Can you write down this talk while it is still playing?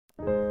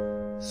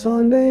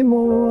Sunday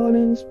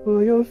mornings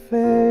were your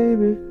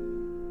favorite.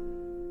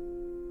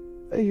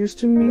 I used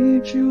to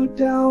meet you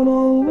down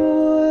on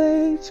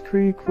Lloyd's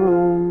Creek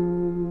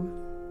Road.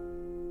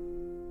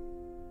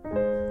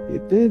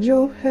 You did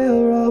your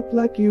hair up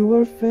like you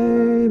were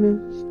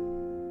famous,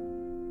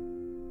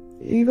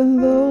 even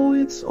though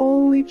it's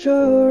only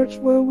church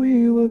where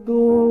we were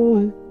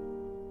going.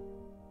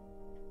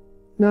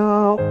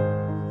 Now,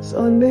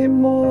 Sunday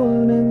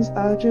mornings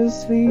I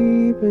just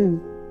sleep in.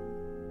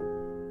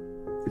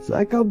 It's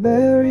like I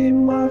buried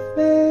my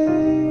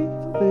faith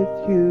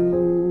with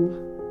you.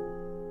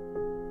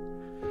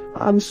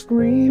 I'm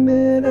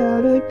screaming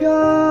at a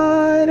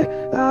God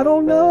I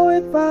don't know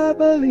if I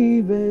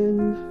believe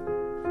in,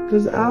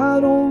 'cause I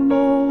don't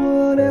know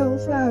what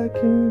else I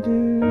can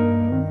do.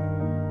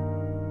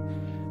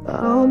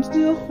 I'm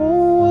still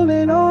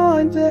holding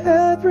on to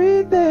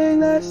everything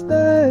that's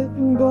dead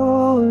and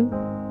gone.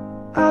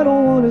 I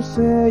don't wanna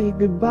say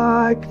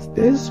goodbye, 'cause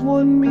this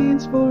one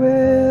means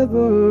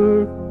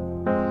forever.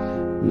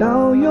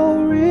 Now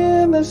you're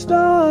in the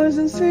stars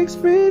and 6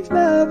 feet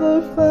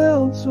never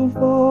felt so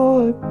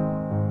far.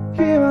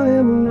 Here I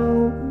am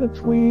alone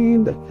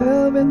between the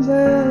heavens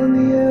and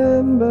the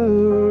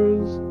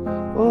embers.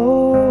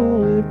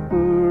 Oh, it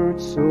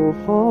hurts so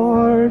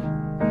hard.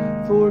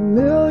 For a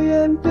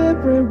million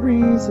different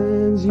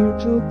reasons, you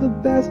took the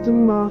best of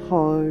my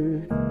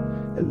heart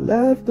and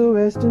left the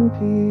rest in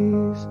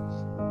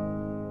pieces.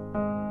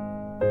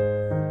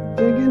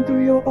 Digging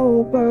through your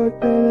old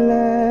birthday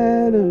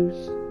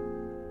letters,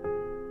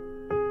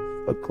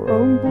 a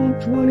crumpled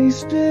 20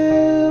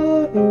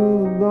 still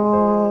in the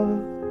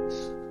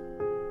box.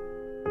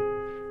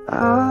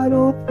 I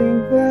don't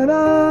think that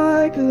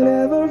I could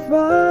ever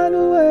find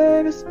a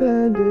way to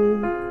spend it,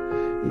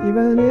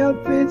 even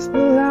if it's the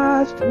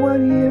last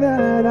 20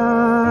 that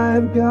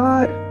I've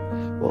got.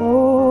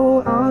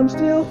 Oh, I'm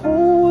still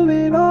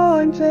holding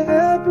on to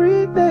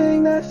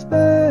everything that's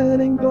dead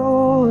and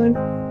gone.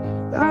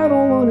 I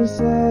don't wanna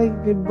say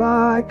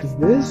goodbye, 'cause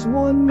this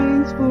one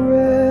means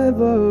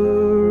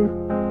forever.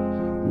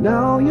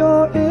 Now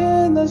you're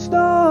in the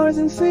stars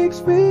and 6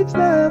 feet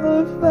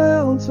never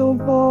felt so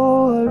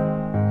far.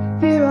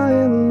 Here I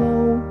am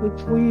alone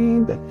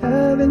between the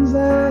heavens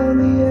and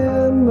the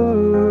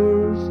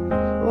embers.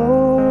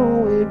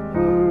 Oh, it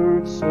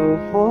hurts so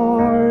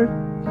hard.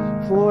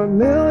 For a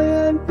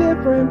million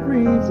different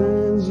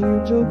reasons,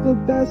 you took the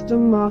best of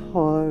my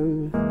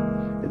heart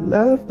and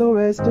left the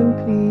rest in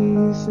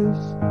pieces.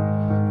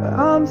 But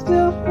I'm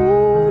still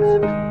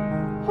holding on.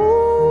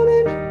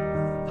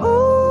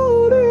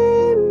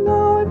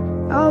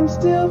 I'm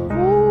still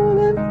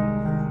holding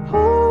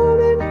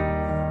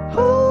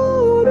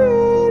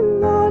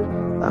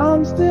on.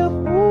 I'm still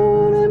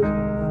holding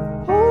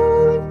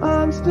on.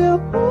 I'm still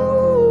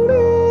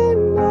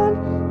holding on.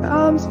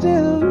 I'm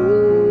still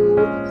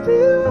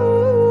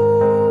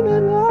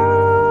holding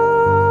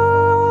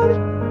on.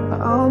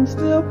 I'm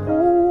still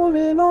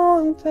holding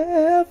on to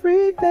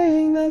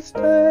everything that's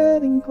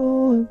dead and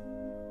gone.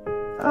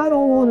 I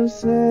don't wanna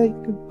say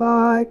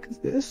goodbye, 'cause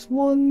this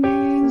one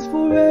means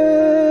forever.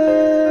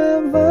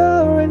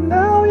 And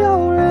now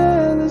you're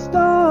in the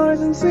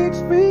stars and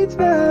 6 feet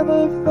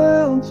never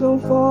felt so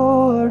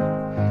far.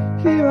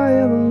 Here I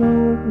am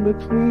alone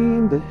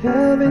between the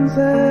heavens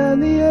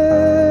and the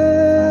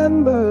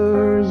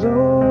embers.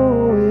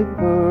 Oh, it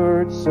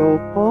hurts so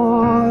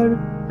hard.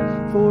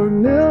 For a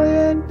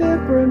million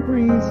different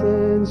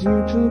reasons,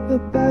 you took the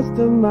best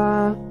of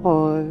my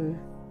heart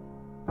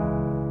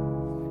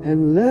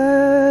and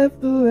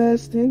left the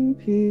rest in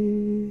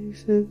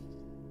pieces.